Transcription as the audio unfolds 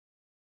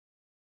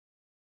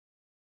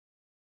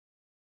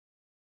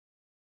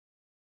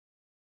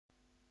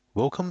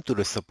Welcome to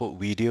the support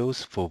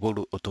videos for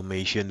workload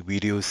automation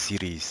video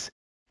series.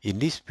 In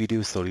this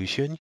video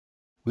solution,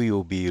 we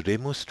will be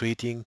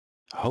demonstrating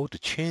how to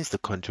change the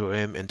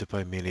Control-M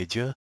Enterprise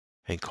Manager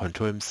and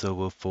Control-M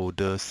Server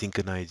folder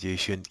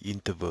synchronization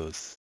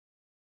intervals.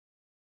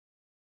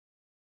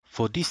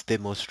 For this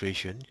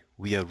demonstration,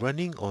 we are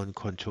running on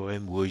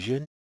Control-M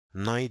version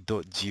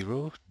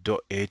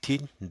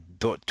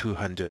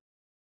 9.0.18.200.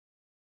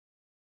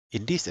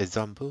 In this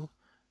example,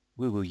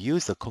 we will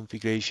use the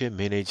Configuration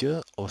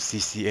Manager or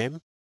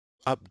CCM,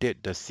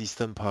 update the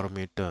system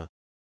parameter,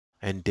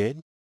 and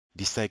then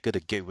recycle the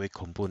gateway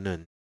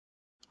component.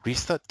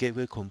 Restart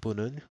gateway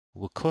component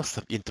will cause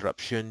some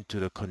interruption to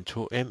the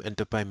Control-M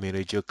Enterprise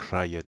Manager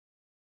client.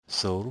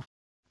 So,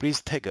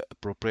 please take an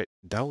appropriate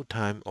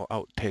downtime or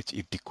outage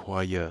if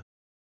required,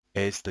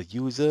 as the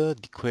user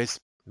request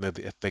may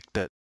be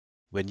affected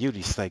when you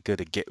recycle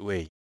the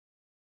gateway.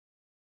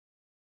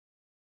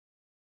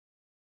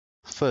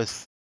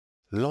 First,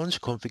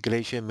 launch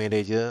Configuration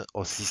Manager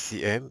or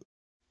CCM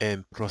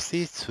and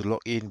proceed to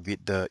log in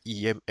with the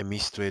EM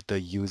administrator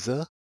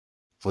user.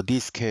 For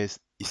this case,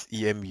 is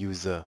EM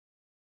user.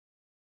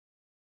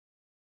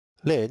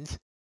 Then,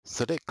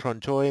 select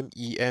Control-M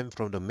EM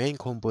from the main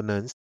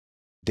components.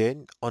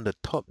 Then, on the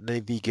top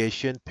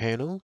navigation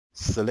panel,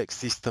 select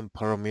System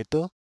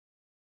Parameter.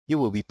 You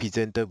will be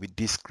presented with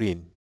this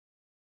screen.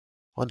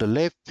 On the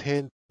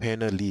left-hand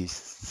panel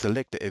list,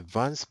 select the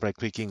Advanced by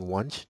clicking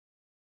once.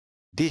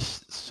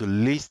 This should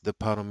list the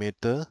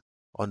parameter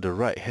on the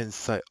right-hand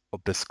side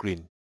of the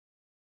screen.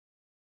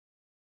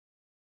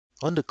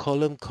 On the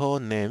column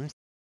called Names,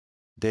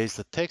 there is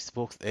a text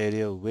box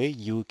area where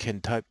you can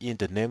type in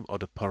the name of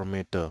the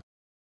parameter,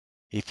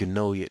 if you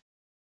know it.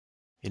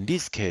 In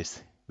this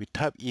case, we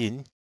type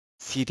in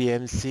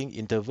CDM sync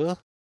interval.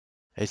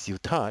 As you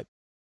type,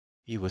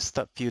 it will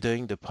start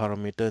filtering the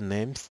parameter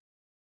names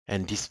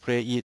and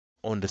display it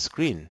on the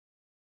screen.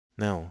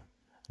 Now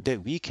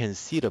that we can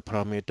see the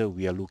parameter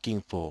we are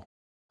looking for,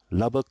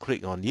 double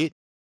click on it.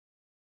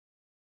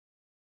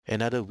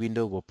 Another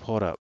window will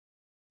pop up.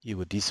 It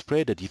will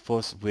display the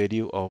default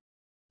value of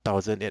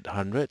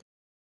 1800.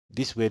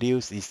 This value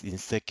is in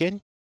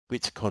seconds,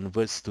 which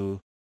converts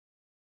to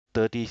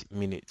 30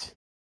 minutes.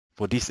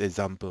 For this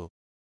example,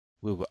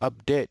 we will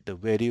update the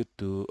value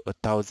to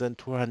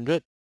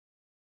 1200,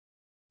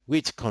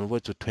 which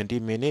converts to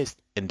 20 minutes,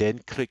 and then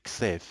click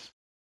Save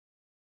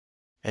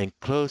and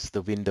close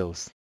the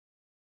windows.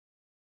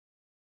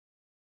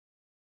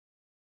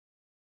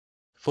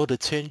 For the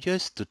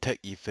changes to take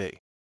effect,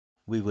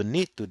 we will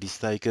need to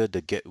recycle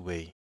the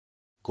gateway.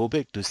 Go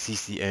back to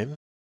CCM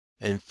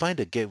and find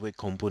the gateway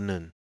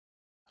component.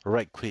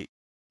 Right-click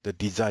the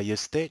desired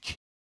stage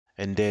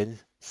and then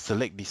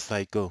select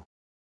Recycle.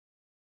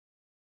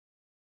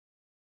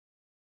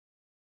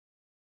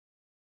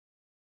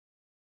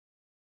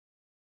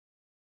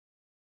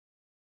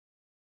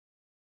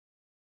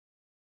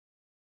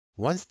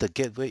 Once the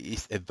gateway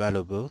is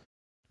available,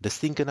 the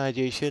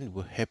synchronization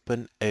will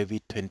happen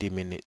every 20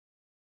 minutes.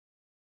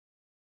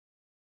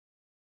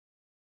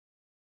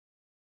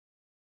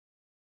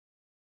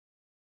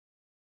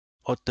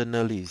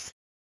 Alternatively,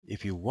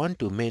 if you want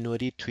to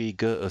manually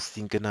trigger a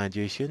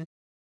synchronization,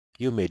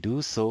 you may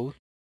do so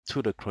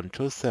through the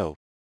control cell,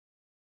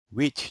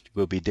 which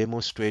will be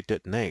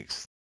demonstrated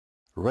next.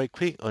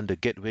 Right-click on the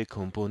gateway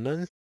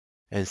component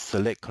and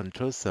select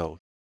Control Cell.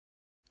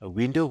 A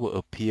window will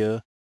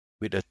appear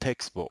with a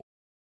text box.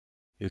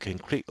 You can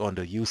click on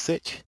the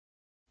Usage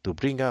to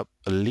bring up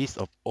a list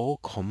of all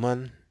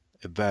commands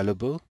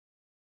available,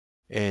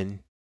 and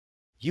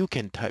you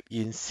can type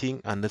in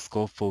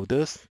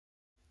sync_folders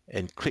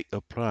and click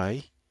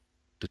Apply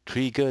to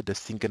trigger the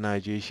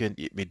synchronization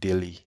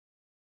immediately.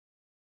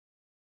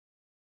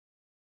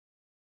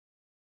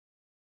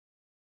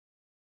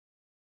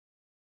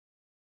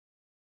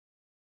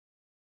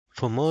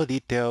 For more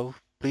detail,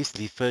 please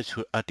refer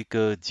to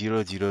article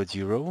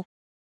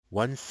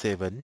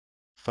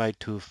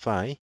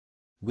 000-17525,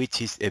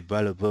 which is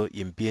available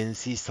in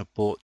BNC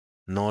Support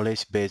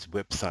knowledge base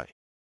website.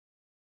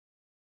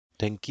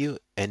 Thank you,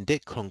 and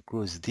that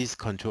concludes this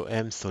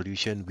Control-M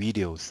solution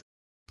videos.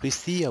 Please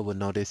see our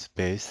knowledge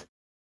base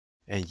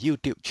and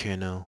YouTube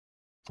channel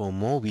for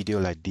more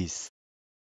videos like this.